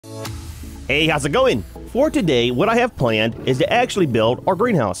Hey, how's it going? For today, what I have planned is to actually build our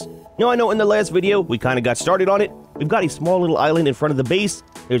greenhouse. Now, I know in the last video, we kind of got started on it. We've got a small little island in front of the base.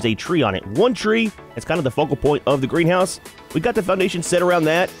 There's a tree on it. One tree, it's kind of the focal point of the greenhouse. We got the foundation set around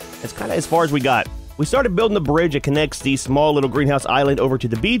that. It's kind of as far as we got. We started building the bridge that connects the small little greenhouse island over to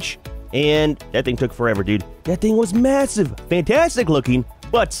the beach, and that thing took forever, dude. That thing was massive, fantastic looking,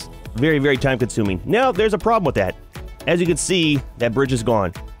 but very, very time consuming. Now, there's a problem with that. As you can see, that bridge is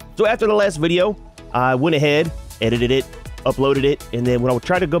gone. So after the last video, I went ahead, edited it, uploaded it, and then when I would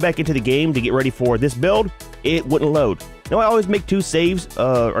try to go back into the game to get ready for this build, it wouldn't load. Now I always make two saves,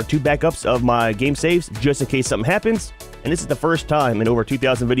 or two backups of my game saves, just in case something happens, and this is the first time in over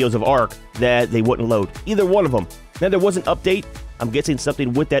 2,000 videos of ARK that they wouldn't load. Either one of them. Now there was an update. I'm guessing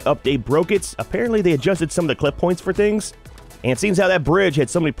something with that update broke it. Apparently they adjusted some of the clip points for things, and it seems how that bridge had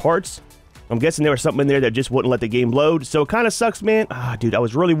so many parts. I'm guessing there was something in there that just wouldn't let the game load, so it kind of sucks, man. Dude, I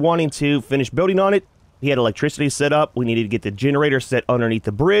was really wanting to finish building on it. He had electricity set up. We needed to get the generator set underneath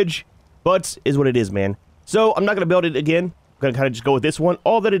the bridge, but is what it is, man. So I'm not going to build it again. I'm going to kind of just go with this one.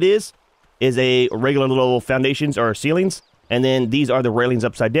 All that it is a regular little foundations or ceilings, and then these are the railings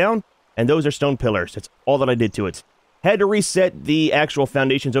upside down, and those are stone pillars. That's all that I did to it. Had to reset the actual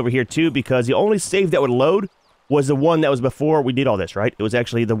foundations over here too, because the only save that would load was the one that was before we did all this, right? It was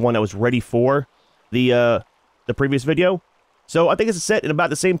actually the one that was ready for the previous video. So I think it's set in about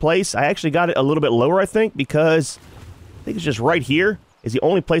the same place. I actually got it a little bit lower, I think, because I think it's just right here is the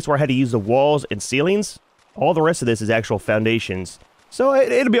only place where I had to use the walls and ceilings. All the rest of this is actual foundations. So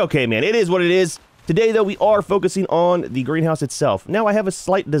it'll be okay, man. It is what it is. Today, though, we are focusing on the greenhouse itself. Now, I have a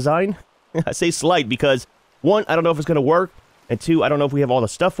slight design. I say slight because, one, I don't know if it's going to work, and two, I don't know if we have all the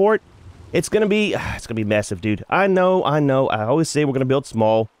stuff for it. It's gonna be massive, dude. I know. I always say we're gonna build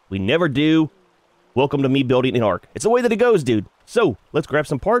small. We never do. Welcome to me building in ARK. It's the way that it goes, dude. So, let's grab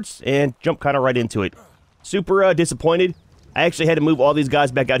some parts and jump kind of right into it. Super disappointed. I actually had to move all these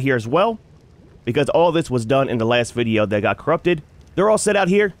guys back out here as well, because all this was done in the last video that got corrupted. They're all set out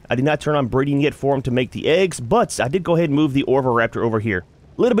here. I did not turn on breeding yet for them to make the eggs, but I did go ahead and move the Orvoraptor over here.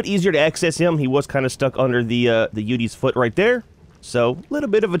 A little bit easier to access him. He was kind of stuck under the Yudi's foot right there. So, a little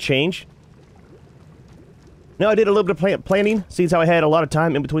bit of a change. Now, I did a little bit of planning, seeing how I had a lot of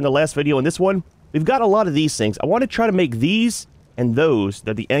time in between the last video and this one. We've got a lot of these things. I want to try to make these and those,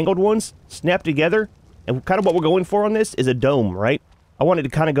 they're the angled ones, snap together. And kind of what we're going for on this is a dome, right? I wanted to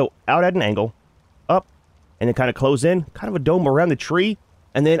kind of go out at an angle, up, and then kind of close in, kind of a dome around the tree.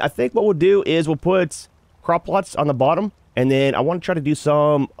 And then I think what we'll do is we'll put crop plots on the bottom, and then I want to try to do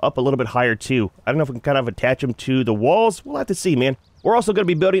some up a little bit higher too. I don't know if we can kind of attach them to the walls. We'll have to see, man. We're also going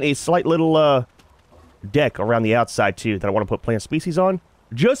to be building a slight little deck around the outside too that I want to put plant species on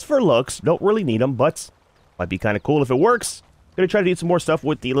just for looks. Don't really need them, but might be kind of cool if it works. Gonna try to do some more stuff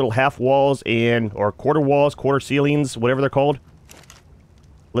with the little half walls and or quarter walls, quarter ceilings, whatever they're called.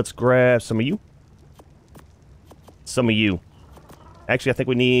 Let's grab some of you. Actually, I think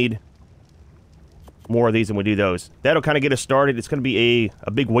we need more of these than we do those. That'll kind of get us started. It's gonna be a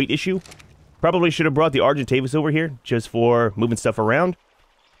big weight issue. Probably should have brought the Argentavis over here just for moving stuff around.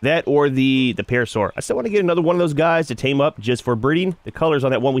 That or the Parasaur. I still want to get another one of those guys to tame up just for breeding. The colors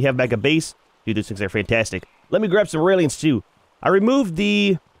on that one we have back at base. Dude, these things are fantastic. Let me grab some railings too. I removed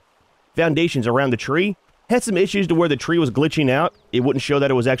the foundations around the tree. Had some issues to where the tree was glitching out. It wouldn't show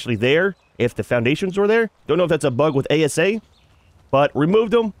that it was actually there if the foundations were there. Don't know if that's a bug with ASA, but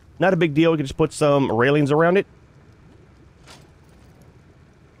removed them. Not a big deal. We can just put some railings around it.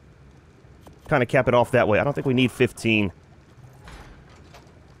 Kind of cap it off that way. I don't think we need 15.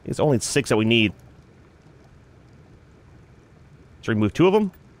 It's only 6 that we need. Let's remove 2 of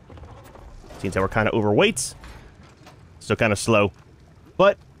them. Seems that we're kind of overweight. So kind of slow.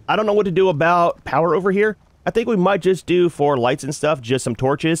 But I don't know what to do about power over here. I think we might just do for lights and stuff, just some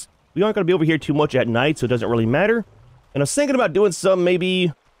torches. We aren't going to be over here too much at night, so it doesn't really matter. And I was thinking about doing some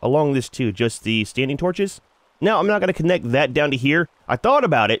maybe along this too, just the standing torches. Now, I'm not going to connect that down to here. I thought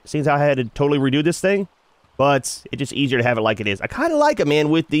about it, since I had to totally redo this thing. But it's just easier to have it like it is. I kind of like it, man,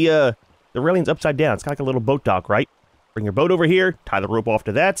 with the railings upside down. It's kind of like a little boat dock, right? Bring your boat over here, tie the rope off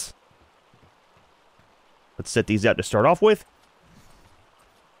to that. Let's set these out to start off with.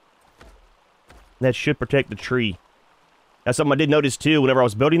 That should protect the tree. Now, something I did notice, too, whenever I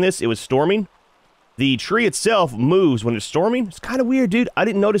was building this, it was storming. The tree itself moves when it's storming. It's kind of weird, dude. I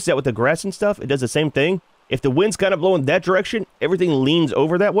didn't notice that with the grass and stuff. It does the same thing. If the wind's kind of blowing that direction, everything leans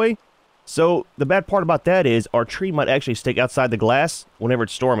over that way. So, the bad part about that is our tree might actually stick outside the glass whenever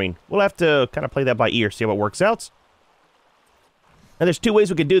it's storming. We'll have to kind of play that by ear, see how it works out. Now, there's 2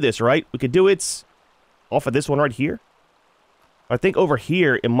 ways we could do this, right? We could do it off of this one right here. I think over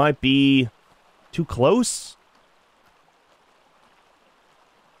here, it might be too close?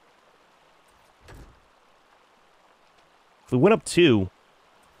 If we went up 2,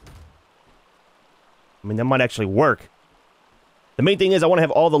 I mean, that might actually work. The main thing is I want to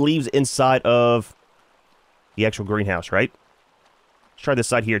have all the leaves inside of the actual greenhouse, right? Let's try this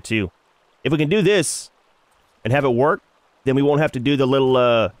side here, too. If we can do this and have it work, then we won't have to do the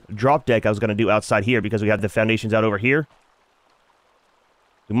little drop deck I was going to do outside here because we have the foundations out over here.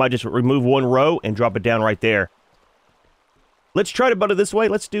 We might just remove one row and drop it down right there. Let's try to build it this way.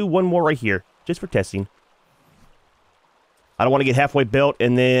 Let's do one more right here, just for testing. I don't want to get halfway built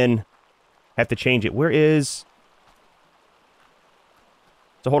and then have to change it. Where is...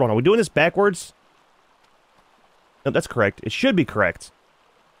 So hold on, are we doing this backwards? No, that's correct. It should be correct.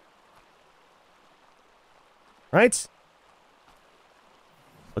 Right?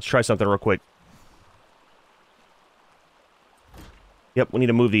 Let's try something real quick. Yep, we need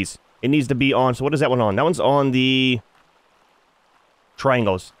to move these. It needs to be on... So what is that one on? That one's on the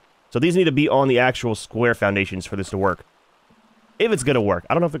triangles. So these need to be on the actual square foundations for this to work. If it's going to work.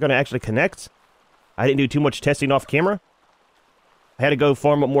 I don't know if they're going to actually connect. I didn't do too much testing off camera. I had to go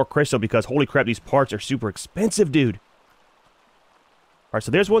farm up more crystal because, holy crap, these parts are super expensive, dude. Alright,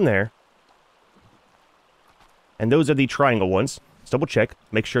 so there's one there. And those are the triangle ones. Let's double check.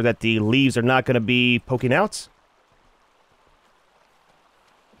 Make sure that the leaves are not going to be poking out.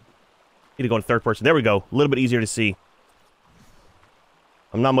 Need to go in third person. There we go. A little bit easier to see.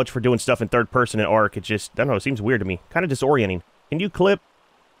 I'm not much for doing stuff in third person in ARK. It just, I don't know, it seems weird to me. Kind of disorienting. Can you clip?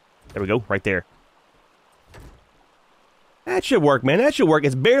 There we go. Right there. That should work, man. That should work.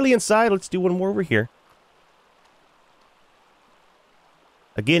 It's barely inside. Let's do one more over here.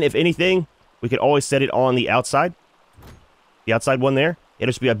 Again, if anything, we could always set it on the outside. The outside one there. It'll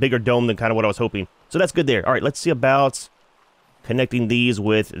just be a bigger dome than kind of what I was hoping. So that's good there. All right, let's see about connecting these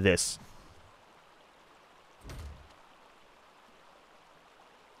with this.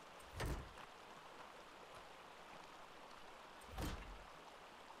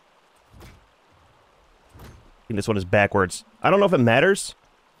 I think this one is backwards. I don't know if it matters,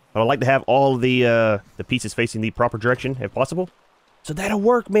 but I like to have all the pieces facing the proper direction if possible. So that'll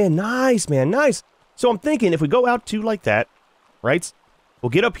work, man. Nice, man. Nice. So I'm thinking if we go out 2 like that, right? We'll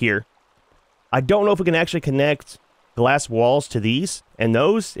get up here. I don't know if we can actually connect glass walls to these and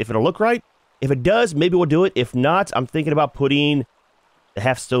those, if it'll look right. If it does, maybe we'll do it. If not, I'm thinking about putting the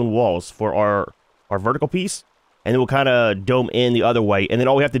half stone walls for our vertical piece. And then we'll kind of dome in the other way. And then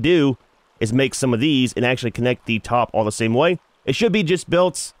all we have to do is make some of these and actually connect the top all the same way. It should be just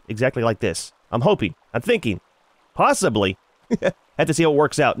built exactly like this. I'm hoping. I'm thinking. Possibly. Have to see how it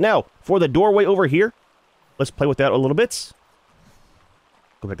works out. Now, for the doorway over here, let's play with that a little bit.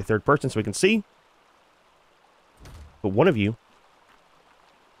 Go back to third person so we can see. But one of you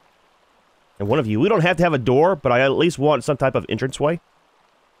and one of you, we don't have to have a door, but I at least want some type of entranceway.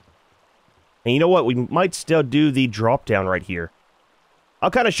 And you know what? We might still do the drop down right here. I'll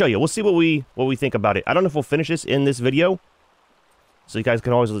kind of show you. We'll see what we think about it. I don't know if we'll finish this in this video. So you guys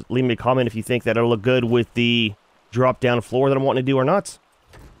can always leave me a comment if you think that it'll look good with the drop down floor that I'm wanting to do or not.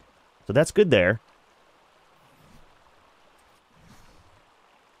 So that's good there.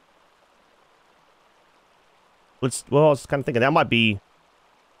 Well, I was kind of thinking that might be...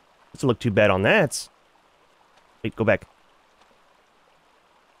 Doesn't look too bad on that. Wait, go back.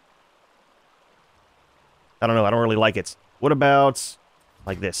 I don't know. I don't really like it. What about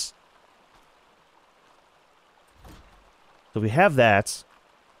like this? So we have that.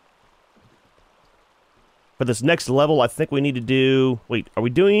 For this next level, I think we need to do... Wait, are we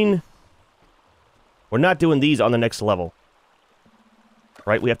doing... We're not doing these on the next level.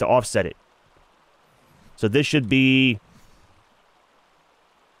 Right? We have to offset it. So this should be...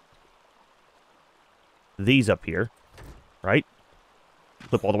 these up here. Right?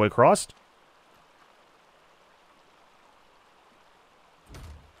 Flip all the way across.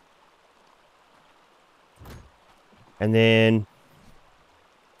 And then...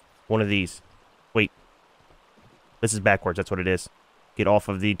 one of these. Wait. This is backwards, that's what it is. Get off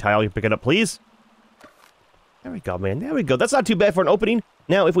of the tile, you pick it up, please. There we go, man. There we go. That's not too bad for an opening.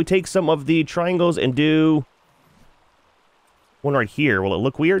 Now, if we take some of the triangles and do one right here, will it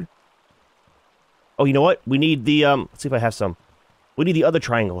look weird? Oh, you know what? We need the, let's see if I have some. We need the other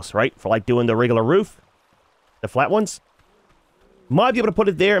triangles, right? For like doing the regular roof. The flat ones. Might be able to put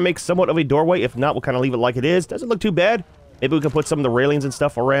it there and make somewhat of a doorway. If not, we'll kind of leave it like it is. Doesn't look too bad. Maybe we can put some of the railings and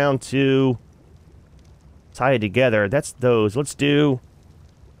stuff around to tie it together. That's those. Let's do...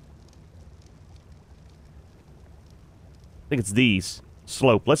 I think it's these.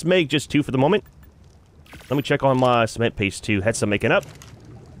 Slope. Let's make just 2 for the moment. Let me check on my cement paste too. Had some making up.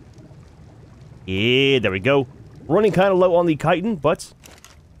 Yeah, there we go. Running kind of low on the chitin, but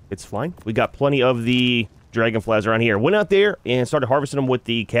it's fine. We got plenty of the dragonflies around here. Went out there and started harvesting them with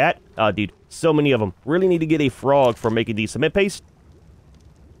the cat. Dude, so many of them. Really need to get a frog for making the cement paste.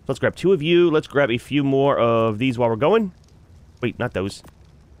 So let's grab 2 of you. Let's grab a few more of these while we're going. Wait, not those.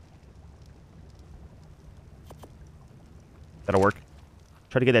 That'll work.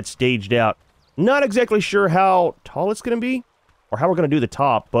 Try to get that staged out. Not exactly sure how tall it's going to be or how we're going to do the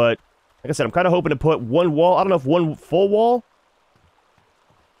top, but like I said, I'm kind of hoping to put one wall. I don't know if one full wall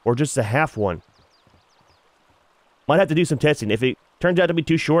or just a half one. Might have to do some testing. If it turns out to be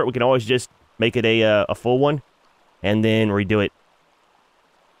too short, we can always just make it a full one and then redo it.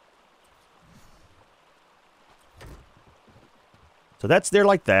 So that's there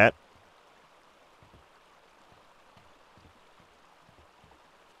like that.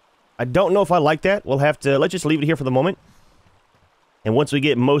 I don't know if I like that. We'll have to, let's just leave it here for the moment. And once we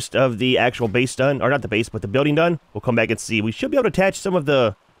get most of the actual base done, or not the base, but the building done, we'll come back and see. We should be able to attach some of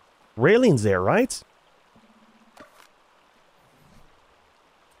the railings there, right?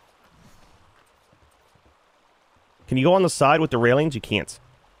 Can you go on the side with the railings? You can't.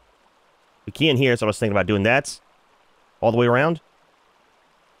 We can here, so I was thinking about doing that. All the way around.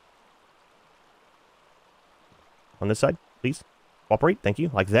 On this side, please. Cooperate, thank you.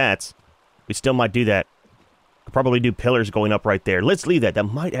 Like that. We still might do that. Could probably do pillars going up right there. Let's leave that. That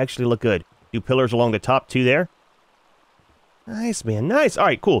might actually look good. Do pillars along the top too there. Nice, man. Nice. All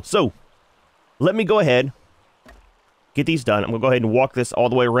right, cool. So, let me go ahead. Get these done. I'm going to go ahead and walk this all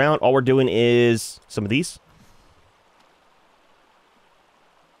the way around. All we're doing is some of these.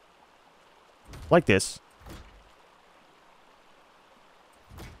 Like this.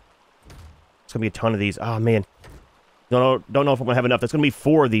 It's going to be a ton of these. Oh, man. Don't know if I'm going to have enough. That's going to be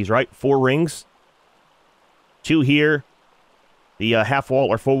 4 of these, right? 4 rings. 2 here. The half wall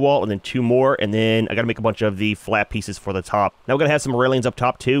or full wall, and then 2 more. And then I got to make a bunch of the flat pieces for the top. Now we're going to have some railings up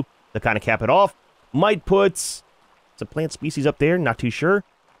top, too, to kind of cap it off. Might put some plant species up there. Not too sure.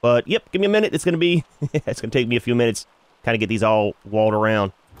 But, yep, give me a minute. It's going to be... it's going to take me a few minutes. Kind of get these all walled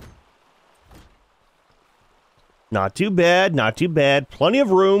around. Not too bad. Not too bad. Plenty of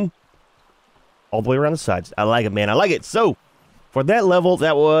room. All the way around the sides. I like it, man. I like it. So, for that level,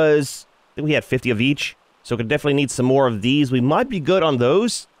 that was... I think we had 50 of each. So, we definitely need some more of these. We might be good on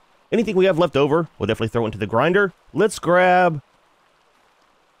those. Anything we have left over, we'll definitely throw into the grinder. Let's grab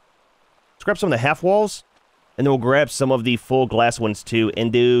some of the half walls. And then we'll grab some of the full glass ones, too.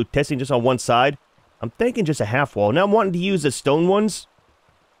 And do testing just on one side. I'm thinking just a half wall. Now, I'm wanting to use the stone ones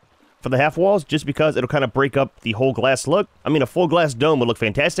for the half walls, just because it'll kind of break up the whole glass look. I mean, a full glass dome would look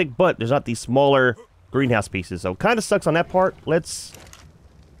fantastic, but there's not these smaller greenhouse pieces, so kind of sucks on that part. Let's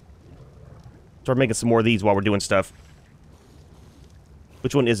start making some more of these while we're doing stuff.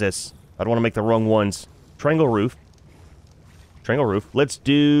 Which one is this? I don't want to make the wrong ones. Triangle roof. Triangle roof. Let's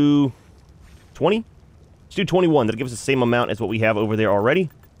do 20? Let's do 21. That'll give us the same amount as what we have over there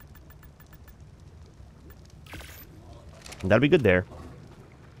already. And that'll be good there.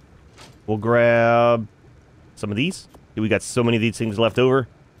 We'll grab some of these. We got so many of these things left over.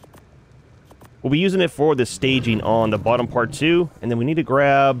 We'll be using it for the staging on the bottom part too. And then we need to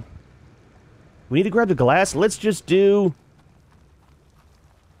grab... the glass. Let's just do...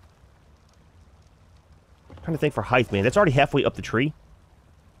 I'm trying to think for height, man. That's already halfway up the tree.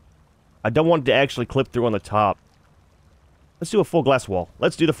 I don't want it to actually clip through on the top. Let's do a full glass wall.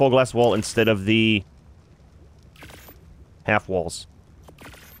 Let's do the full glass wall instead of the half walls.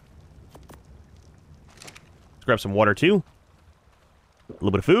 Let's grab some water, too. A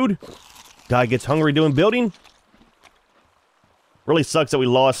little bit of food. Guy gets hungry doing building. Really sucks that we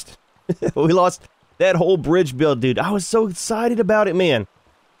lost. We lost that whole bridge build, dude. I was so excited about it, man.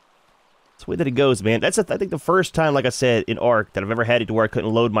 That's the way that it goes, man. That's, I think, the first time, like I said, in ARK that I've ever had it to where I couldn't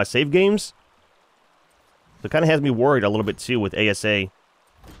load my save games. So it kind of has me worried a little bit, too, with ASA.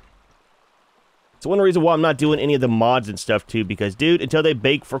 It's one reason why I'm not doing any of the mods and stuff, too. Because, dude, until they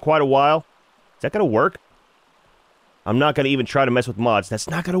bake for quite a while, is that going to work? I'm not going to even try to mess with mods. That's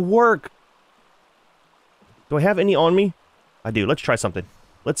not going to work. Do I have any on me? I do. Let's try something.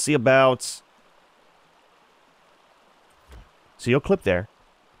 Let's see about... So you'll clip there.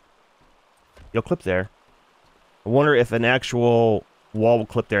 You'll clip there. I wonder if an actual wall will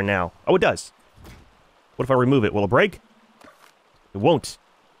clip there now. Oh, it does. What if I remove it? Will it break? It won't.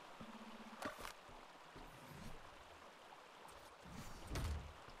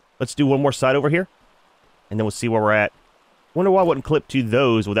 Let's do one more side over here. And then we'll see where we're at. Wonder why I wouldn't clip to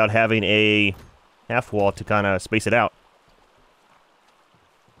those without having a half wall to kind of space it out.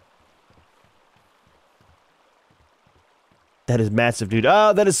 That is massive, dude.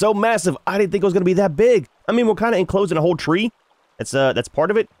 Oh, that is so massive. I didn't think it was going to be that big. I mean, we're kind of enclosing a whole tree. That's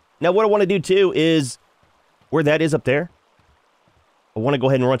part of it. Now, what I want to do, too, is where that is up there, I want to go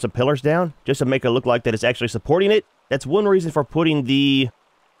ahead and run some pillars down just to make it look like that it's actually supporting it. That's one reason for putting the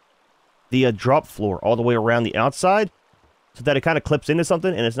drop floor all the way around the outside so that it kind of clips into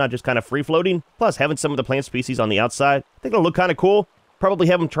something and it's not just kind of free-floating. Plus, having some of the plant species on the outside, I think it'll look kind of cool. Probably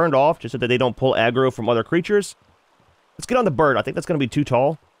have them turned off just so that they don't pull aggro from other creatures. Let's get on the bird. I think that's going to be too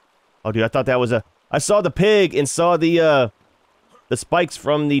tall. Oh, dude, I thought that was a... I saw the pig and saw the spikes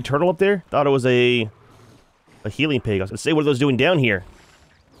from the turtle up there. Thought it was a healing pig. I was going to say, what are those doing down here?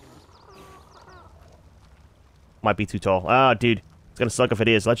 Might be too tall. Ah, dude. It's going to suck if it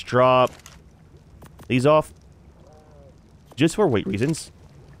is. Let's drop these off. Just for weight reasons.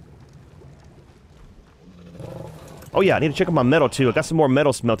 Oh yeah, I need to check on my metal too. I got some more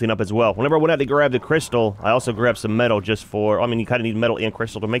metal smelting up as well. Whenever I went out to grab the crystal, I also grabbed some metal just for... I mean, you kind of need metal and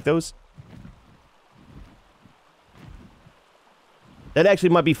crystal to make those. That actually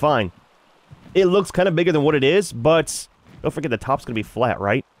might be fine. It looks kind of bigger than what it is, but don't forget the top's going to be flat,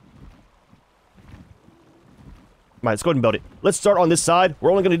 right? Alright, let's go ahead and build it. Let's start on this side. We're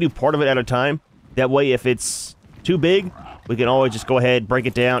only going to do part of it at a time. That way, if it's too big, we can always just go ahead, break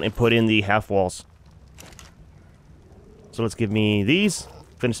it down, and put in the half walls. So let's give me these.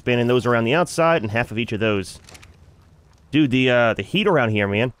 Finish spanning those around the outside, and half of each of those. Dude, the heat around here,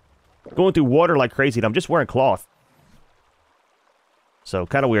 man. Going through water like crazy, and I'm just wearing cloth. So,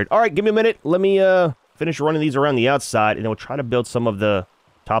 kind of weird. Alright, give me a minute. Let me finish running these around the outside, and then we'll try to build some of the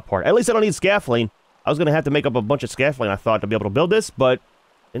top part. At least I don't need scaffolding. I was going to have to make up a bunch of scaffolding, I thought, to be able to build this, but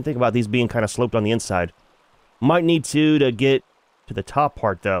didn't think about these being kind of sloped on the inside. Might need to get to the top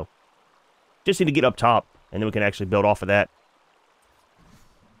part, though. Just need to get up top, and then we can actually build off of that.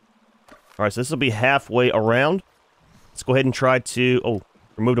 Alright, so this will be halfway around. Let's go ahead and try to... Oh,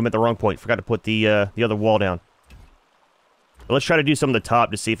 removed them at the wrong point. Forgot to put the other wall down. But let's try to do some of the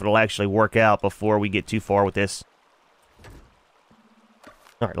top to see if it'll actually work out before we get too far with this.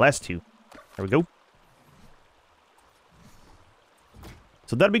 Alright, last two. There we go.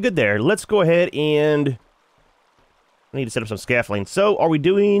 So that'll be good there. Let's go ahead and... I need to set up some scaffolding. So, are we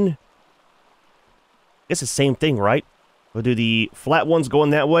doing... I guess the same thing, right? We'll do the flat ones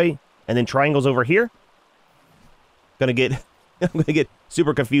going that way, and then triangles over here. I'm gonna get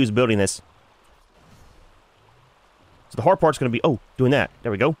super confused building this. So the hard part's gonna be... Oh, doing that.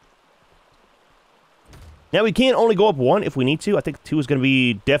 There we go. Now we can only go up one if we need to. I think two is gonna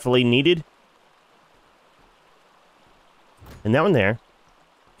be definitely needed. And that one there.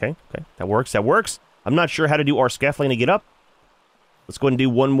 Okay, that works. I'm not sure how to do our scaffolding to get up. Let's go ahead and do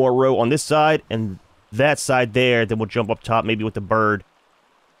one more row on this side, and that side there, then we'll jump up top, maybe with the bird.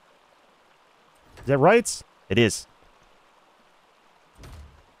 Is that right? It is.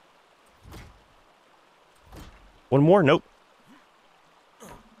 One more? Nope.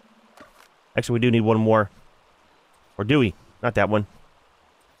 Actually, we do need one more. Or do we? Not that one.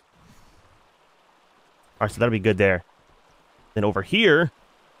 Alright, so that'll be good there. Then over here...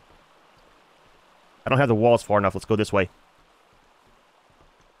 I don't have the walls far enough. Let's go this way.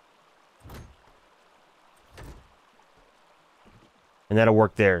 And that'll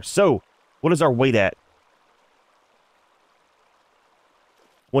work there. So, what is our weight at?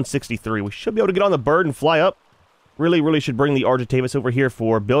 163. We should be able to get on the bird and fly up. Really should bring the Argentavis over here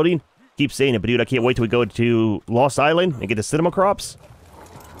for building. Keep saying it, but dude, I can't wait till we go to Lost Island and get the cinema crops.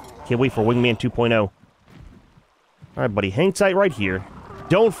 Can't wait for Wingman 2.0. Alright, buddy. Hang tight right here.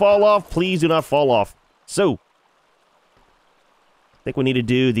 Don't fall off. Please do not fall off. So, I think we need to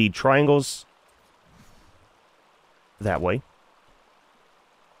do the triangles that way.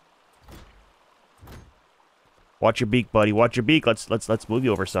 Watch your beak, buddy. Watch your beak. Let's move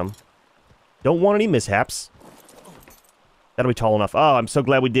you over some. Don't want any mishaps. That'll be tall enough. Oh, I'm so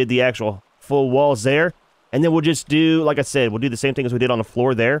glad we did the actual full walls there. And then we'll just do, like I said, we'll do the same thing as we did on the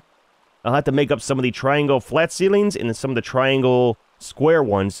floor there. I'll have to make up some of the triangle flat ceilings and then some of the triangle square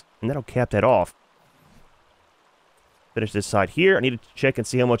ones, and that'll cap that off. Finish this side here. I need to check and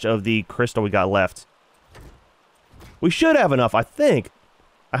see how much of the crystal we got left. We should have enough, I think.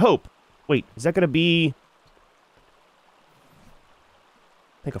 I hope. Wait, is that going to be...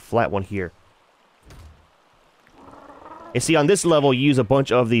 I think a flat one here. And see, on this level, you use a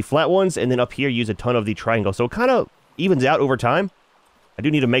bunch of the flat ones, and then up here, you use a ton of the triangle. So it kind of evens out over time. I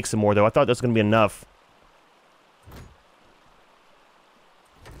do need to make some more, though. I thought that was going to be enough.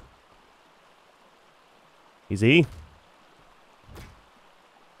 Easy. And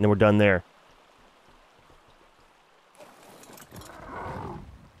then we're done there.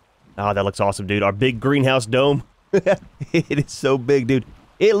 Oh, that looks awesome, dude. Our big greenhouse dome. It is so big, dude.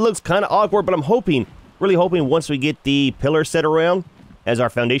 It looks kind of awkward, but I'm hoping, really hoping once we get the pillars set around as our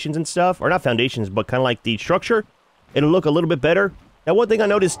foundations and stuff, or not foundations, but kind of like the structure, it'll look a little bit better. Now, one thing I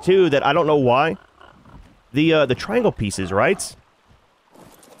noticed, too, that I don't know why, the triangle pieces, right?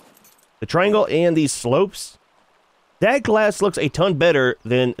 The triangle and these slopes, that glass looks a ton better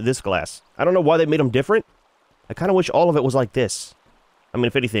than this glass. I don't know why they made them different. I kind of wish all of it was like this. I mean,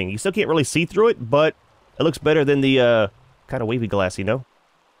 if anything, you still can't really see through it, but it looks better than the kind of wavy glass, you know?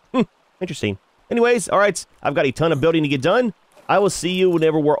 Interesting. Anyways, all right, I've got a ton of building to get done. I will see you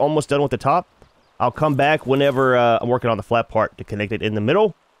whenever we're almost done with the top. I'll come back whenever I'm working on the flat part to connect it in the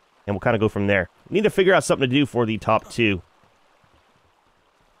middle, and we'll kind of go from there. Need to figure out something to do for the top two.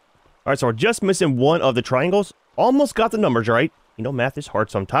 All right, so we're just missing one of the triangles. Almost got the numbers right. You know, math is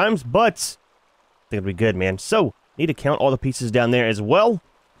hard sometimes, but I think it'll be good, man. So, need to count all the pieces down there as well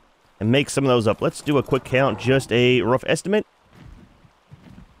and make some of those up. Let's do a quick count, just a rough estimate.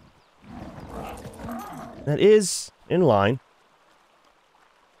 That is in line.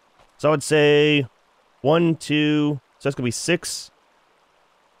 So I would say 1, 2, so that's going to be 6,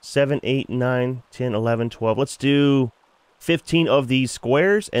 7, 8, 9, 10, 11, 12. Let's do 15 of these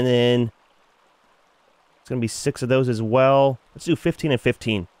squares, and then it's going to be 6 of those as well. Let's do 15 and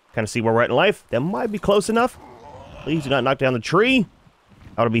 15. Kind of see where we're at in life. That might be close enough. Please do not knock down the tree.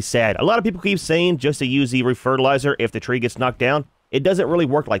 That would be sad. A lot of people keep saying just to use the refertilizer if the tree gets knocked down. It doesn't really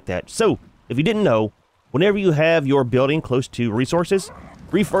work like that. So, if you didn't know, whenever you have your building close to resources,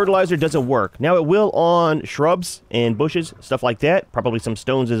 refertilizer doesn't work. Now, it will on shrubs and bushes, stuff like that. Probably some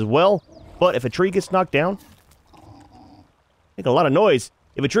stones as well. But if a tree gets knocked down, make a lot of noise.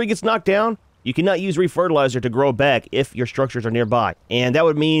 If a tree gets knocked down, you cannot use refertilizer to grow back if your structures are nearby. And that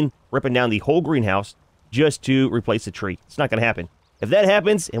would mean ripping down the whole greenhouse just to replace the tree. It's not going to happen. If that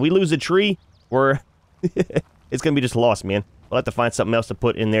happens and we lose the tree, it's going to be just lost, man. We'll have to find something else to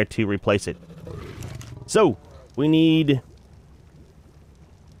put in there to replace it. So, we need...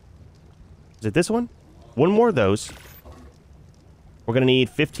 Is it this one? One more of those. We're going to need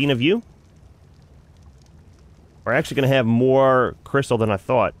 15 of you. We're actually going to have more crystal than I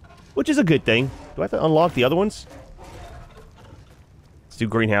thought, which is a good thing. Do I have to unlock the other ones? Let's do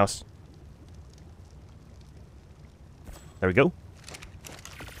greenhouse. There we go.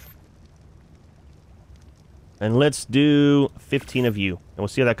 And let's do 15 of you. And we'll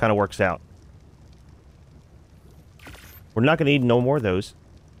see how that kind of works out. We're not going to need no more of those.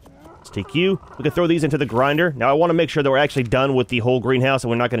 Let's take you. We can throw these into the grinder. Now, I want to make sure that we're actually done with the whole greenhouse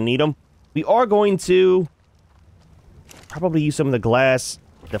and we're not going to need them. We are going to probably use some of the glass,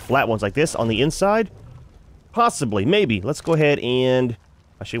 the flat ones like this, on the inside. Possibly. Maybe. Let's go ahead and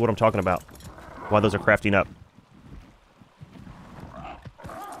I'll show you what I'm talking about while those are crafting up.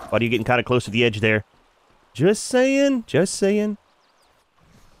 Why are you getting kind of close to the edge there? Just saying. Just saying.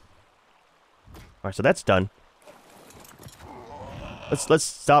 Alright, so that's done. Let's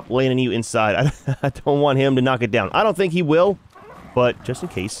stop landing you inside. I don't want him to knock it down. I don't think he will, but just in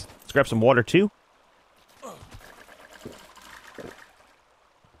case. Let's grab some water too.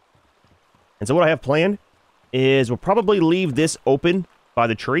 And so what I have planned is we'll probably leave this open by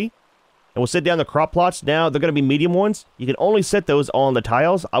the tree. And we'll set down the crop plots. Now, they're going to be medium ones. You can only set those on the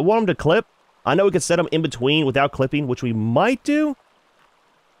tiles. I want them to clip. I know we could set them in between without clipping, which we might do.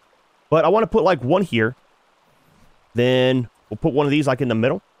 But I want to put like one here. Then we'll put one of these like in the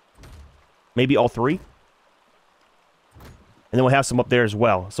middle. Maybe all three. And then we'll have some up there as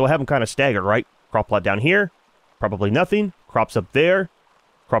well. So we'll have them kind of staggered, right? Crop plot down here. Probably nothing. Crops up there.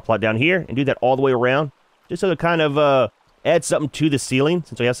 Crop plot down here. And do that all the way around. Just so to kind of add something to the ceiling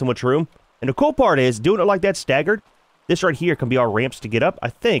since we have so much room. And the cool part is, doing it like that staggered, this right here can be our ramps to get up, I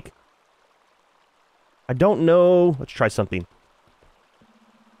think. I don't know. Let's try something.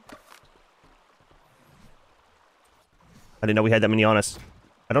 I didn't know we had that many on us.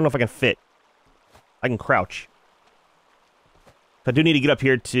 I don't know if I can fit. I can crouch. I do need to get up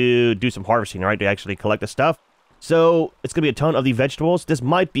here to do some harvesting, right? To actually collect the stuff. So, it's going to be a ton of the vegetables. This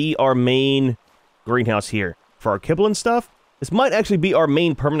might be our main greenhouse here. For our kibble and stuff, this might actually be our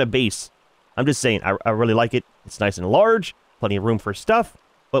main permanent base. I'm just saying, I really like it. It's nice and large. Plenty of room for stuff.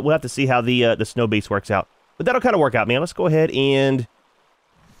 But we'll have to see how the snow base works out. But that'll kind of work out, man. Let's go ahead and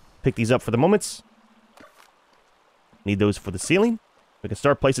pick these up for the moments. Need those for the ceiling. We can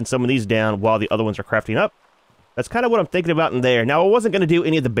start placing some of these down while the other ones are crafting up. That's kind of what I'm thinking about in there. Now, I wasn't going to do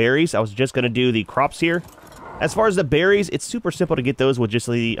any of the berries. I was just going to do the crops here. As far as the berries, it's super simple to get those with just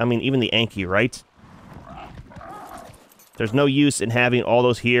the, even the Anki, right? There's no use in having all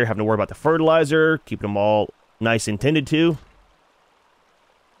those here, having to worry about the fertilizer, keeping them all nice and tended to.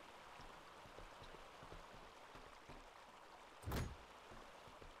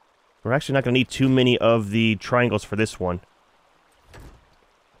 We're actually not going to need too many of the triangles for this one.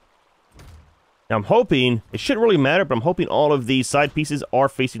 Now I'm hoping, it shouldn't really matter, but I'm hoping all of the side pieces are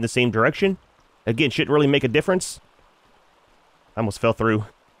facing the same direction. Again, shouldn't really make a difference. I almost fell through.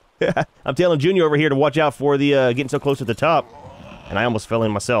 I'm telling Junior over here to watch out for the getting so close to the top. And I almost fell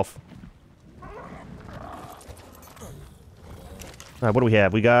in myself. Alright, what do we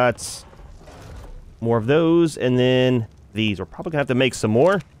have? We got more of those, and then these. We're probably going to have to make some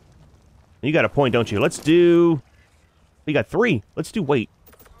more. You got a point, don't you? Let's do... We got 3. Let's do weight.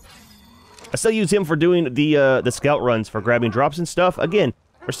 I still use him for doing the scout runs for grabbing drops and stuff. Again,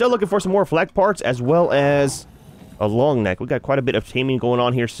 we're still looking for some more flak parts as well as a long neck. We got quite a bit of taming going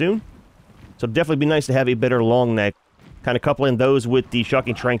on here soon. So definitely be nice to have a better long neck. Kind of coupling those with the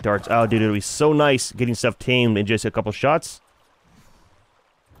shocking trank darts. Oh, dude, it would be so nice getting stuff tamed in just a couple shots.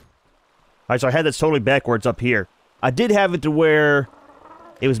 Alright, so I had this totally backwards up here. I did have it to where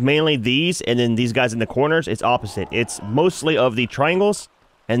it was mainly these, and then these guys in the corners. It's opposite. It's mostly of the triangles,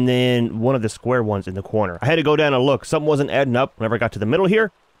 and then one of the square ones in the corner. I had to go down and look. Something wasn't adding up whenever I got to the middle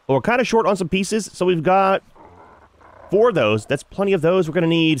here. But we're kind of short on some pieces, so we've got 4 of those. That's plenty of those. We're going to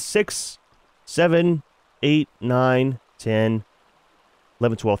need 6, 7, 8, 9, 10,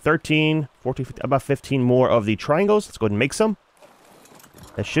 11, 12, 13, 14, 15, about 15 more of the triangles. Let's go ahead and make some.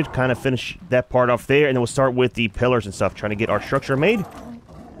 That should kind of finish that part off there, and then we'll start with the pillars and stuff, trying to get our structure made.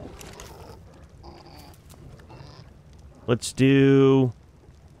 Let's do...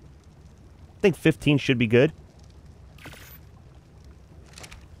 I think 15 should be good.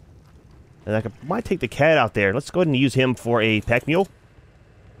 And I might take the cat out there. Let's go ahead and use him for a pack mule.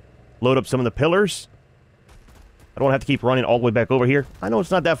 Load up some of the pillars. I don't have to keep running all the way back over here. I know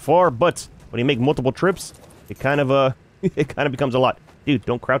it's not that far, but when you make multiple trips, it kind of it kind of becomes a lot. Dude,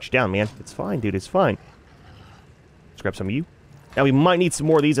 don't crouch down, man. It's fine, dude. It's fine. Let's grab some of you. Now, we might need some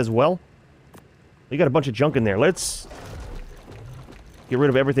more of these as well. We got a bunch of junk in there. Let's get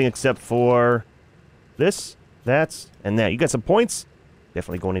rid of everything except for this, that, and that. You got some points?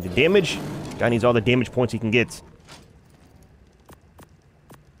 Definitely going into damage. Guy needs all the damage points he can get.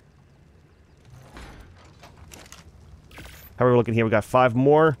 How are we looking here? We got 5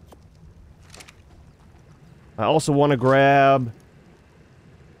 more. I also want to grab...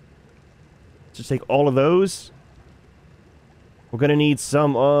 Just take all of those. We're going to need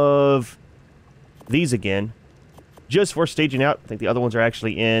some of these again. Just for staging out. I think the other ones are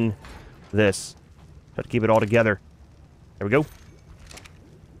actually in this. Try to keep it all together. There we go.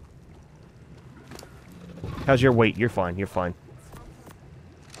 How's your weight? You're fine. You're fine.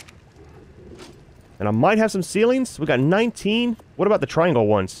 And I might have some ceilings. We got 19. What about the triangle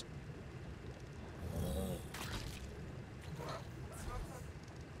ones?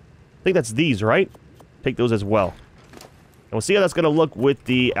 I think that's these, right? Take those as well. And we'll see how that's going to look with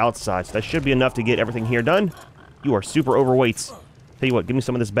the outsides. That should be enough to get everything here done. You are super overweight. Tell you what, give me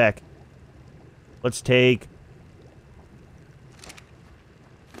some of this back. Let's take...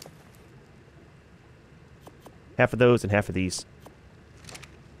 half of those and half of these.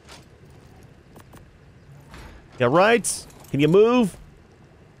 Yeah, right? Can you move?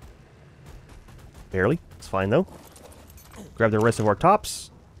 Barely. It's fine, though. Grab the rest of our tops.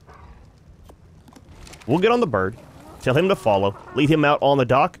 We'll get on the bird. Tell him to follow. Lead him out on the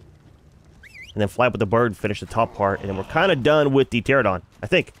dock. And then fly up with the bird and finish the top part. And then we're kind of done with the pterodon, I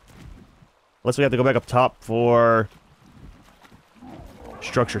think. Unless we have to go back up top for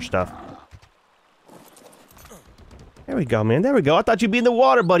structure stuff. There we go, man. There we go. I thought you'd be in the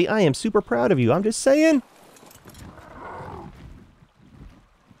water, buddy. I am super proud of you. I'm just saying.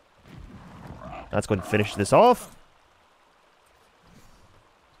 Let's go ahead and finish this off.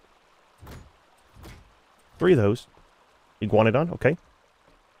 3 of those. Iguanodon, okay.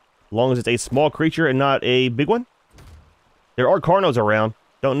 As long as it's a small creature and not a big one. There are Carnos around.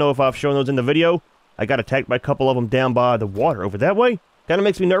 Don't know if I've shown those in the video. I got attacked by a couple of them down by the water over that way. Kind of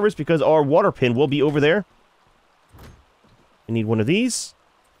makes me nervous because our water pin will be over there. I need one of these.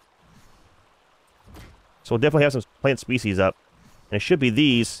 So we'll definitely have some plant species up. And it should be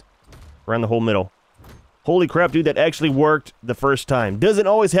these around the whole middle. Holy crap, dude, that actually worked the first time. Doesn't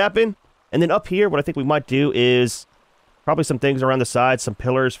always happen. And then up here, what I think we might do is probably some things around the sides, some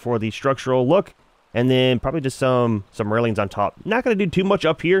pillars for the structural look, and then probably just some railings on top. Not going to do too much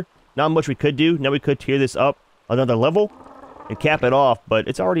up here. Not much we could do. Now we could tear this up another level and cap it off, but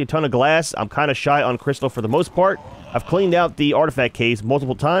it's already a ton of glass. I'm kind of shy on crystal for the most part. I've cleaned out the artifact case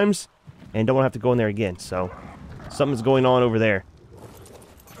multiple times and don't want to have to go in there again, so something's going on over there.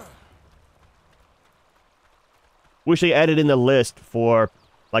 Wish they added in the list for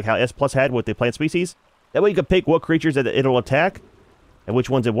like how S Plus had with the plant species. That way you can pick what creatures that it'll attack. And And which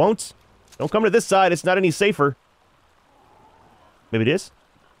ones it won't? Don't come to this side. It's not any safer. Maybe it is.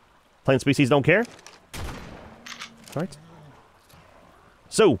 Plant species don't care. All right.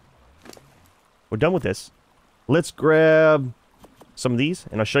 So, we're done with this. Let's grab some of these,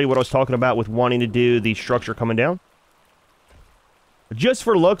 and I'll show you what I was talking about with wanting to do the structure coming down. Just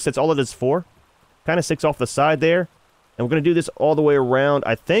for looks, that's all it is for. Kind of sticks off the side there. And we're going to do this all the way around,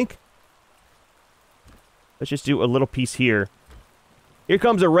 I think. Let's just do a little piece here. Here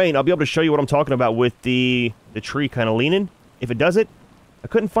comes the rain. I'll be able to show you what I'm talking about with the tree kind of leaning. If it does it. I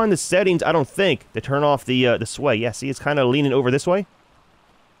couldn't find the settings, I don't think, to turn off the sway. Yeah, see, it's kind of leaning over this way.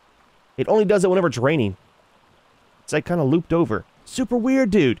 It only does it whenever it's raining. It's like kind of looped over. Super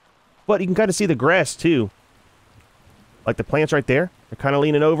weird, dude. But you can kind of see the grass, too. Like the plants right there. They're kind of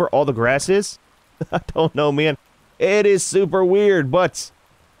leaning over. All the grass is. I don't know, man. It is super weird, but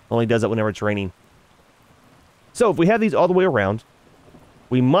only does it whenever it's raining. So if we have these all the way around,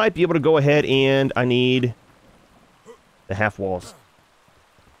 we might be able to go ahead and I need the half walls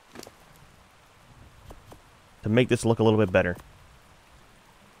to make this look a little bit better.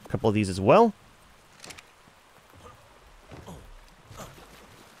 A couple of these as well.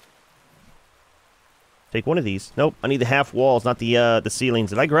 Take one of these. Nope, I need the half walls, not the ceilings.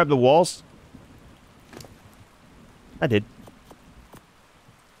 Did I grab the walls? I did.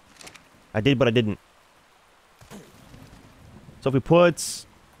 I did, but I didn't. So if we put...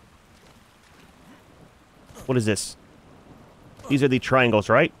 What is this? These are the triangles,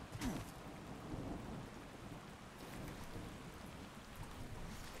 right?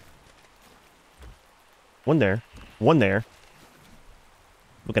 One there. One there.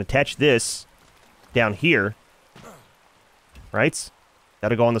 We can attach this down here. Right?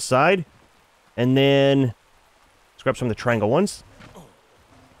 That'll go on the side. And then... Let's grab some of the triangle ones. I'll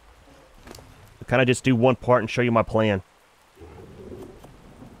kind of just do one part and show you my plan.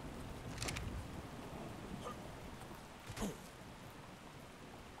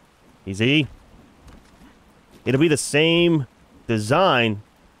 Easy. It'll be the same design.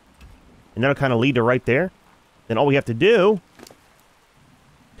 And that'll kind of lead to right there. Then all we have to do...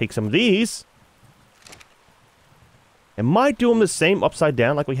 Take some of these. And might do them the same upside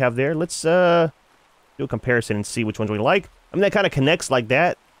down like we have there. Let's do a comparison and see which ones we like. I mean, that kind of connects like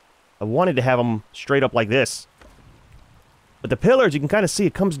that. I wanted to have them straight up like this. But the pillars, you can kind of see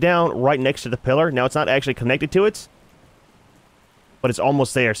it comes down right next to the pillar. Now, it's not actually connected to it. But it's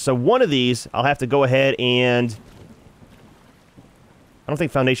almost there. So one of these, I'll have to go ahead and... I don't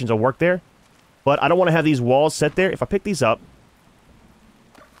think foundations will work there. But I don't want to have these walls set there. If I pick these up,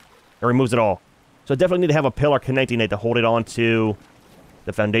 it removes it all. So I definitely need to have a pillar connecting it to hold it onto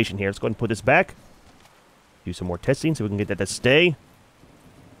the foundation here. Let's go ahead and put this back. Do some more testing so we can get that to stay.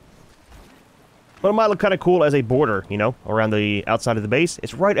 But it might look kind of cool as a border, you know, around the outside of the base.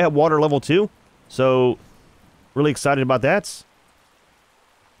 It's right at water level 2. So, really excited about that.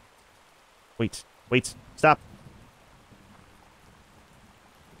 Wait, stop.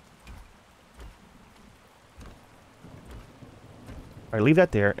 All right, leave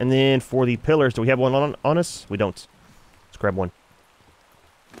that there. And then for the pillars, do we have one on us? We don't. Let's grab one.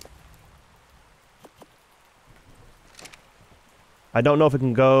 I don't know if it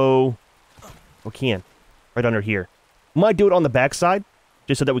can go... We can. Right under here. Might do it on the back side,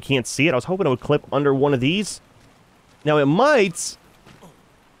 just so that we can't see it. I was hoping it would clip under one of these. Now it might...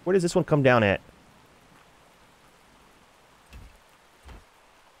 Where does this one come down at?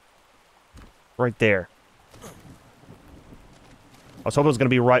 Right there. I was hoping it was going to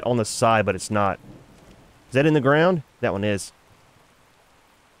be right on the side, but it's not. Is that in the ground? That one is.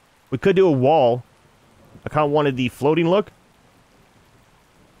 We could do a wall. I kind of wanted the floating look.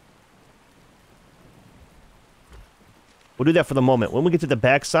 We'll do that for the moment. When we get to the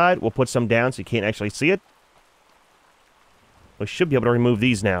back side, we'll put some down so you can't actually see it. We should be able to remove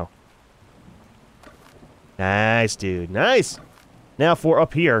these now. Nice, dude. Nice. Now for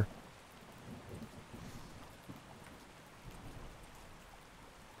up here.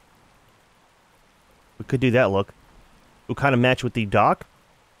 We could do that look. We'll kind of match with the dock.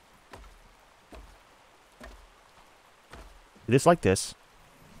 This like this.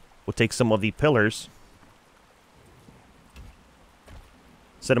 We'll take some of the pillars.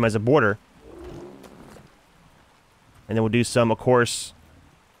 Set them as a border. And then we'll do some, of course,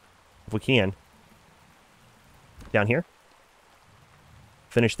 if we can, down here.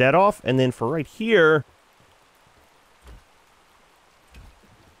 Finish that off. And then for right here...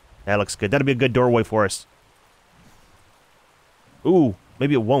 That looks good. That'll be a good doorway for us. Ooh,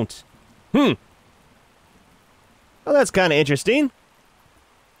 maybe it won't. Well, that's kind of interesting.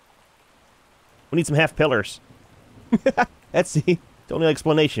 We need some half pillars. That's the The only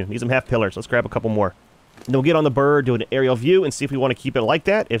explanation. Need some half pillars. Let's grab a couple more. And then we'll get on the bird, do an aerial view, and see if we want to keep it like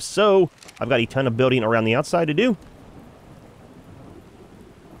that. If so, I've got a ton of building around the outside to do.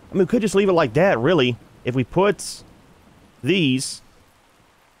 I mean, we could just leave it like that, really. If we put these...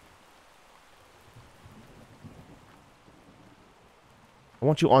 I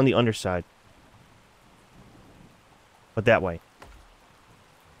want you on the underside. But that way.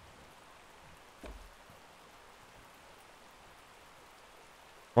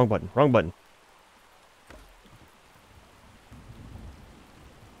 Wrong button, wrong button.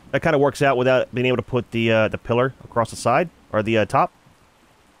 That kind of works out without being able to put the pillar across the side, or the top.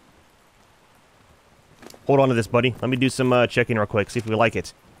 Hold on to this, buddy. Let me do some checking real quick, see if we like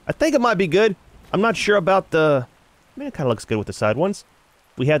it. I think it might be good. I'm not sure about the... I mean, it kind of looks good with the side ones.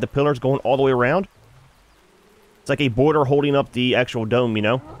 We had the pillars going all the way around. It's like a border holding up the actual dome, you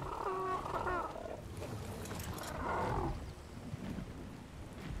know?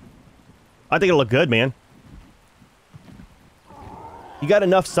 I think it'll look good, man. You got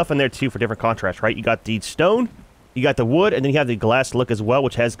enough stuff in there, too, for different contrasts, right? You got the stone, you got the wood, and then you have the glass look as well,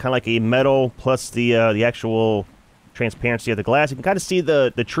 which has kind of like a metal plus the actual transparency of the glass. You can kind of see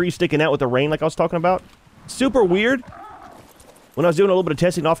the tree sticking out with the rain like I was talking about. Super weird. When I was doing a little bit of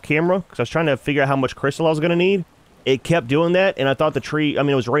testing off camera, because I was trying to figure out how much crystal I was going to need, it kept doing that, and I thought the tree... I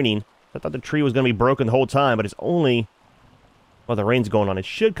mean, it was raining. I thought the tree was going to be broken the whole time, but it's only... Well, the rain's going on. It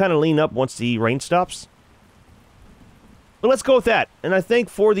should kind of lean up once the rain stops. But let's go with that. And I think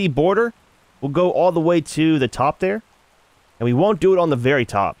for the border, we'll go all the way to the top there. And we won't do it on the very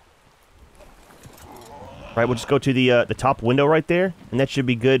top. Right, we'll just go to the top window right there. And that should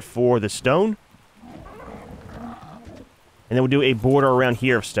be good for the stone. And then we'll do a border around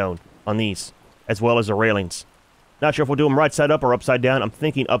here of stone on these, as well as the railings. Not sure if we'll do them right side up or upside down. I'm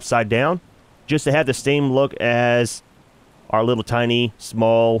thinking upside down, just to have the same look as our little tiny,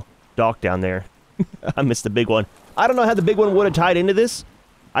 small dock down there. I missed the big one. I don't know how the big one would have tied into this.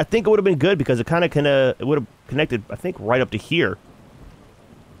 I think it would have been good because it kind of it would have connected, I think, right up to here.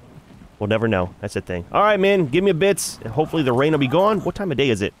 We'll never know. That's the thing. All right, man. Give me a bits. And hopefully the rain will be gone. What time of day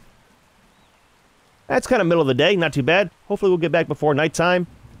is it? That's kind of middle of the day. Not too bad. Hopefully we'll get back before nighttime.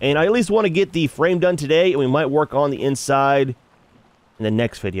 And I at least want to get the frame done today. And we might work on the inside in the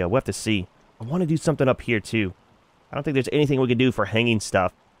next video. We'll have to see. I want to do something up here, too. I don't think there's anything we can do for hanging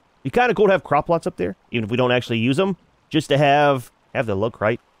stuff. It'd be kind of cool to have crop plots up there, even if we don't actually use them. Just to have the look,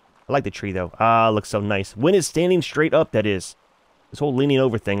 right? I like the tree, though. Ah, looks so nice. When it's standing straight up, that is. This whole leaning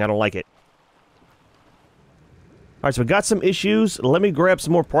over thing, I don't like it. Alright, so we got some issues. Let me grab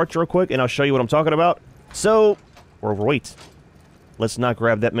some more parts real quick, and I'll show you what I'm talking about. So, we're overweight. Let's not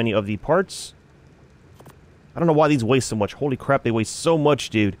grab that many of the parts. I don't know why these weigh so much. Holy crap, they weigh so much,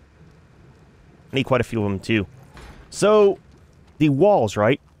 dude. I need quite a few of them, too. So, the walls,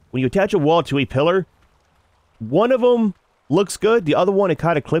 right? When you attach a wall to a pillar, one of them looks good. The other one, it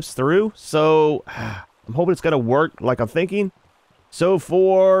kind of clips through. So, I'm hoping it's going to work like I'm thinking. So,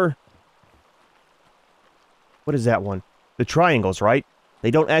 for... What is that one? The triangles, right?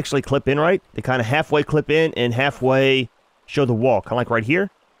 They don't actually clip in right. They kind of halfway clip in and halfway show the wall. Kind of like right here.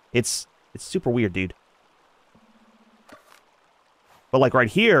 It's super weird, dude. But like right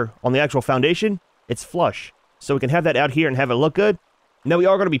here, on the actual foundation, it's flush. So we can have that out here and have it look good. Now we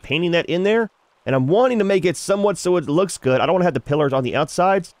are going to be painting that in there. And I'm wanting to make it somewhat so it looks good. I don't want to have the pillars on the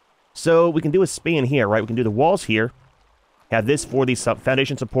outsides. So we can do a span here, right? We can do the walls here. Have this for the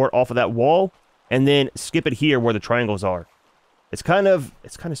foundation support off of that wall. And then skip it here where the triangles are. It's kind of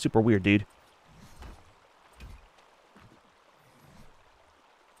super weird, dude.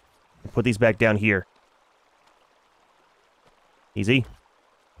 Put these back down here. Easy.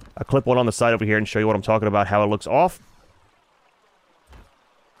 I'll clip one on the side over here and show you what I'm talking about, how it looks off.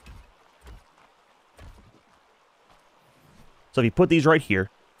 So if you put these right here.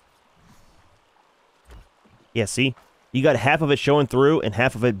 Yeah, see? You got half of it showing through and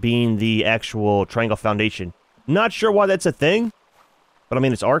half of it being the actual triangle foundation. Not sure why that's a thing. But I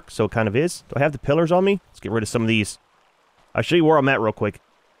mean, it's ARK, so it kind of is. Do I have the pillars on me? Let's get rid of some of these. I'll show you where I'm at real quick.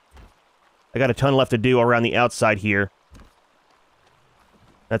 I got a ton left to do around the outside here.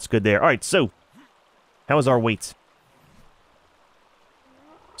 That's good there. Alright, so. How is our weight?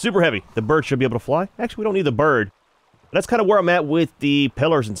 Super heavy. The bird should be able to fly. Actually, we don't need the bird. But that's kind of where I'm at with the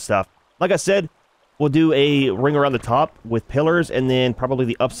pillars and stuff. Like I said, we'll do a ring around the top with pillars and then probably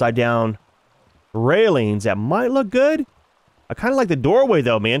the upside down railings. That might look good. I kind of like the doorway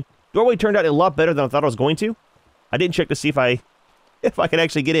though, man. Doorway turned out a lot better than I thought I was going to. I didn't check to see if I could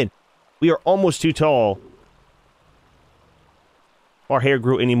actually get in. We are almost too tall. If our hair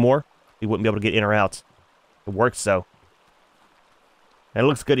grew anymore, we wouldn't be able to get in or out. It works though. And it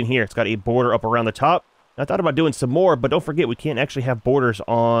looks good in here. It's got a border up around the top. I thought about doing some more, but don't forget, we can't actually have borders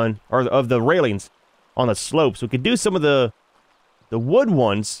on, or of the railings on the slopes. We could do some of the wood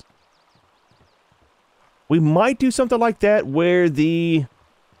ones. We might do something like that where the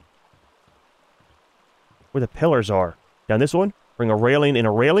pillars are. Down this one, bring a railing and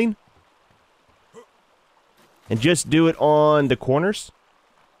a railing. And just do it on the corners.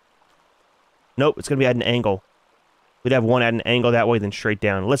 Nope, it's going to be at an angle. We'd have one at an angle that way, then straight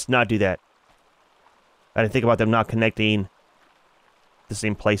down. Let's not do that. I didn't think about them not connecting the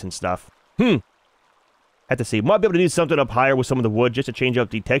same place and stuff. Have to see. Might be able to do something up higher with some of the wood just to change up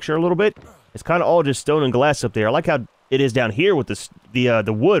the texture a little bit. It's kind of all just stone and glass up there. I like how it is down here with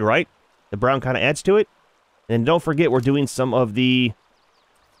the wood, right? The brown kind of adds to it. And don't forget, we're doing some of the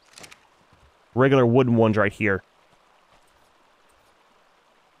regular wooden ones right here.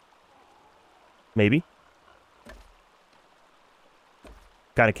 Maybe.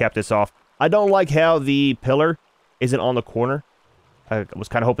 Kind of cap this off. I don't like how the pillar isn't on the corner. I was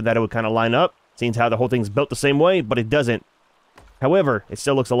kind of hoping that it would kind of line up, seeing how the whole thing's built the same way, but it doesn't. However, it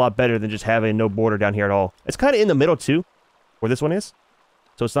still looks a lot better than just having no border down here at all. It's kind of in the middle, too, where this one is.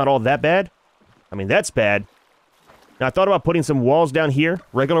 So it's not all that bad. I mean, that's bad. Now, I thought about putting some walls down here,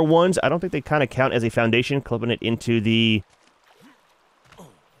 regular ones. I don't think they kind of count as a foundation, clipping it into the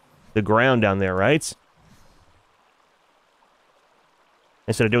ground down there, right?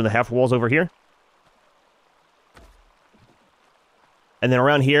 Instead of doing the half walls over here. And then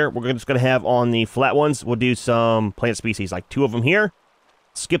around here, we're just going to have on the flat ones, we'll do some plant species, like 2 of them here.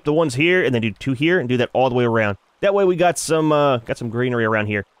 Skip the ones here, and then do 2 here, and do that all the way around. That way we got some greenery around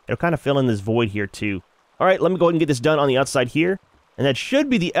here. It'll kind of fill in this void here, too. All right, let me go ahead and get this done on the outside here. And that should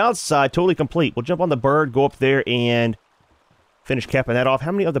be the outside totally complete. We'll jump on the bird, go up there, and finish capping that off.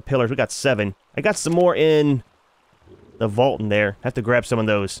 How many of the pillars? We got 7. I got some more in the vault in there. Have to grab some of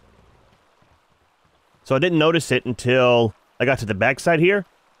those. So I didn't notice it until I got to the back side here.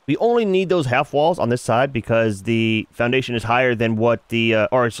 We only need those half walls on this side because the foundation is higher than what the,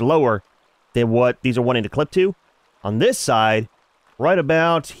 or it's lower than what these are wanting to clip to. On this side, right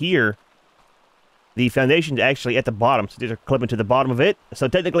about here, the foundation is actually at the bottom. So these are clipping to the bottom of it. So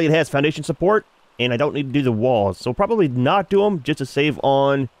technically it has foundation support, and I don't need to do the walls. So probably not do them just to save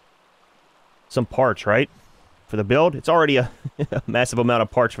on some parts, right? For the build. It's already a massive amount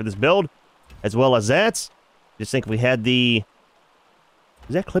of parts for this build, as well as that. Just think if we had the...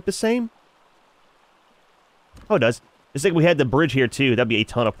 Does that clip the same? Oh, it does. Just think if we had the bridge here, too. That'd be a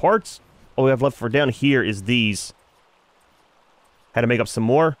ton of parts. All we have left for down here is these. Had to make up some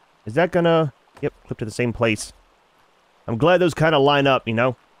more. Is that gonna... Yep, clip to the same place. I'm glad those kind of line up, you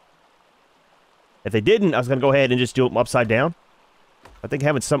know? If they didn't, I was gonna go ahead and just do them upside down. I think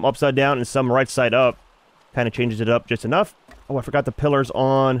having some upside down and some right side up kind of changes it up just enough. Oh, I forgot the pillars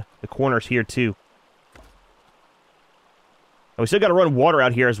on the corners here, too. And we still got to run water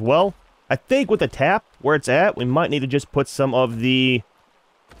out here as well. I think with the tap, where it's at, we might need to just put some of the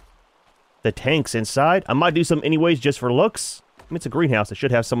tanks inside. I might do some anyways just for looks. I mean, it's a greenhouse. It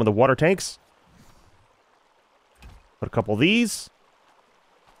should have some of the water tanks. Put a couple of these.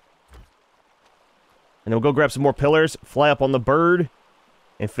 And then we'll go grab some more pillars, fly up on the bird,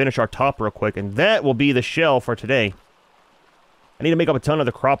 and finish our top real quick. And that will be the shell for today. I need to make up a ton of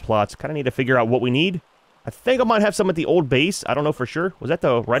the crop plots. Kind of need to figure out what we need. I think I might have some at the old base. I don't know for sure. Was that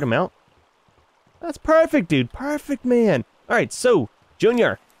the right amount? That's perfect, dude. Perfect, man. All right, so,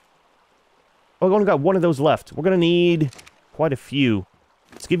 Junior. Oh, we only got 1 of those left. We're going to need quite a few.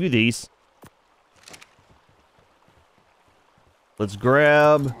 Let's give you these. Let's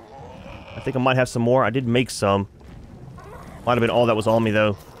grab... I think I might have some more. I did make some. Might have been all that was on me,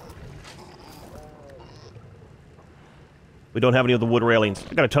 though. We don't have any of the wood railings.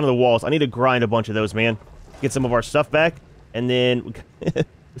 I got a ton of the walls. I need to grind a bunch of those, man. Get some of our stuff back. And then... we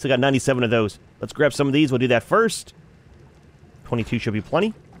still got 97 of those. Let's grab some of these. We'll do that first. 22 should be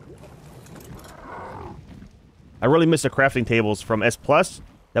plenty. I really miss the crafting tables from S+.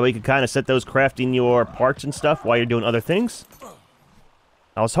 That way you can kind of set those crafting your parts and stuff while you're doing other things.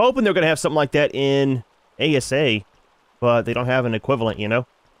 I was hoping they were going to have something like that in ASA, but they don't have an equivalent, you know?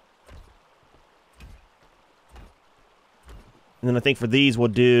 And then I think for these, we'll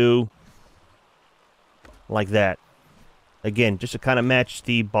do like that. Again, just to kind of match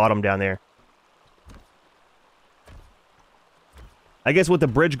the bottom down there. I guess with the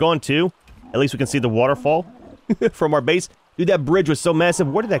bridge gone too, at least we can see the waterfall from our base. Dude, that bridge was so massive.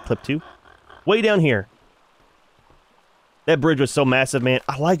 Where did that clip to? Way down here. That bridge was so massive, man.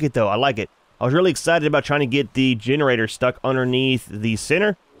 I like it, though. I like it. I was really excited about trying to get the generator stuck underneath the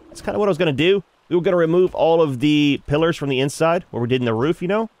center. That's kind of what I was going to do. we were going to remove all of the pillars from the inside where we did in the roof, you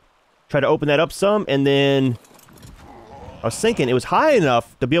know? Try to open that up some, and then I was thinking it was high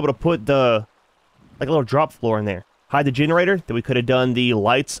enough to be able to put the, like a little drop floor in there. Hide the generator, that we could have done the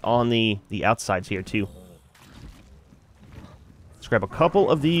lights on the outsides here too. Let's grab a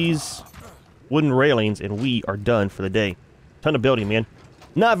couple of these wooden railings, and we are done for the day. Ton of building, man.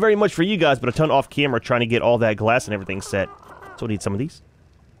 Not very much for you guys, but a ton off camera trying to get all that glass and everything set. So we need some of these.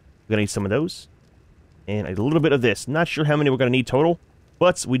 We're gonna need some of those. And a little bit of this. Not sure how many we're gonna need total,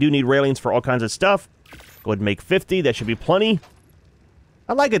 but we do need railings for all kinds of stuff. Go ahead and make 50. That should be plenty.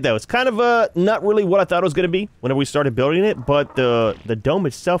 I like it though. It's kind of not really what I thought it was gonna be whenever we started building it, but the dome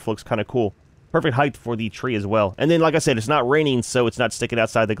itself looks kind of cool. Perfect height for the tree as well. And then, like I said, it's not raining, so it's not sticking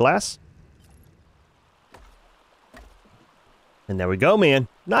outside the glass. And there we go, man.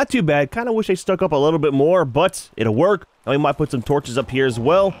 Not too bad. Kind of wish they stuck up a little bit more, but it'll work. And we might put some torches up here as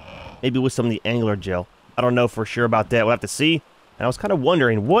well. Maybe with some of the angler gel. I don't know for sure about that. We'll have to see. And I was kind of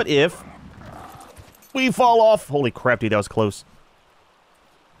wondering, what if we fall off? Holy crap, dude, that was close.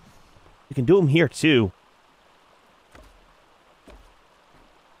 We can do them here, too.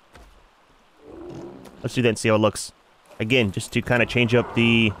 Let's do that and see how it looks. Again, just to kind of change up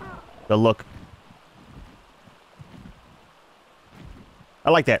the look. I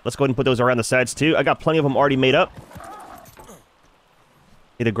like that. Let's go ahead and put those around the sides, too. I got plenty of them already made up.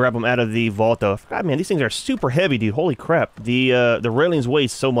 Need to grab them out of the vault, though. God, man, these things are super heavy, dude. Holy crap. The railings weigh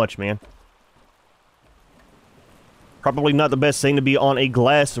so much, man. Probably not the best thing to be on a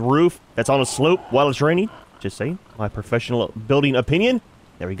glass roof that's on a slope while it's raining. Just saying. My professional building opinion.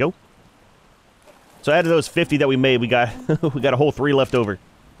 There we go. So out of those 50 that we made, we got we got a whole 3 left over.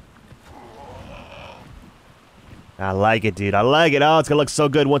 I like it, dude. I like it. Oh, it's going to look so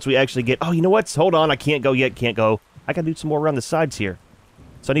good once we actually get... Oh, you know what? Hold on. I can't go yet. Can't go. I got to do some more around the sides here.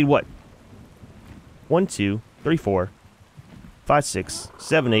 So I need what? 1, 2, 3, 4, 5, 6,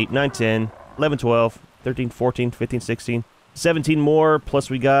 7, 8, 9, 10, 11, 12, 13, 14, 15, 16, 17 more. Plus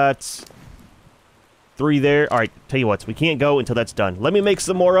we got 3 there. All right. Tell you what. So we can't go until that's done. Let me make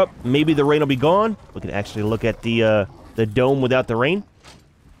some more up. Maybe the rain will be gone. We can actually look at the dome without the rain.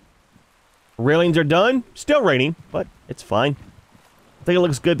 Railings are done. Still raining, but it's fine. I think it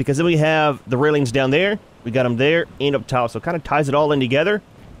looks good because then we have the railings down there. We got them there and up top, so it kind of ties it all in together.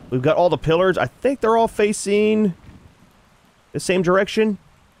 We've got all the pillars. I think they're all facing the same direction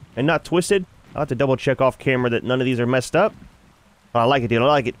and not twisted. I'll have to double check off camera that none of these are messed up. I like it, dude. I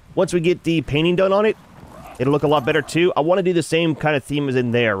like it. Once we get the painting done on it, it'll look a lot better too. I want to do the same kind of theme as in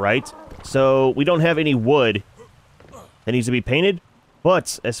there, right? So we don't have any wood that needs to be painted.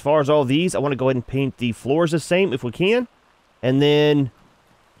 But as far as all these, I want to go ahead and paint the floors the same if we can. And then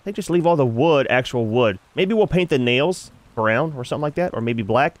I think just leave all the wood, actual wood. Maybe we'll paint the nails brown or something like that, or maybe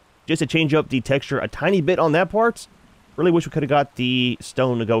black, just to change up the texture a tiny bit on that part. Really wish we could have got the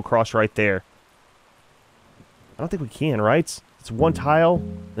stone to go across right there. I don't think we can, right? It's one tile,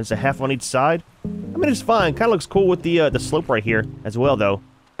 there's a half on each side. I mean, it's fine. Kind of looks cool with the slope right here as well, though.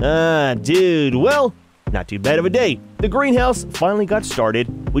 Dude, well... Not too bad of a day. The greenhouse finally got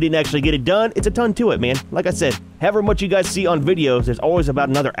started. We didn't actually get it done. It's a ton to it, man. Like I said, however much you guys see on videos, there's always about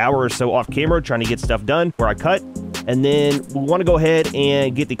another hour or so off camera trying to get stuff done where I cut. And then we want to go ahead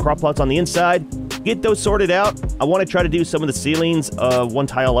and get the crop plots on the inside, get those sorted out. I want to try to do some of the ceilings one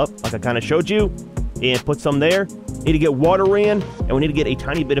tile up, like I kind of showed you, and put some there. Need to get water in, and we need to get a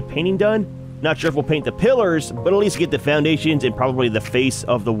tiny bit of painting done. Not sure if we'll paint the pillars, but at least get the foundations and probably the face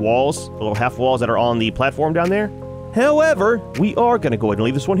of the walls, the little half walls that are on the platform down there. However, we are going to go ahead and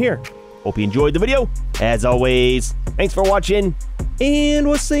leave this one here. Hope you enjoyed the video. As always, thanks for watching, and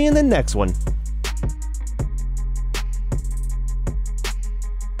we'll see you in the next one.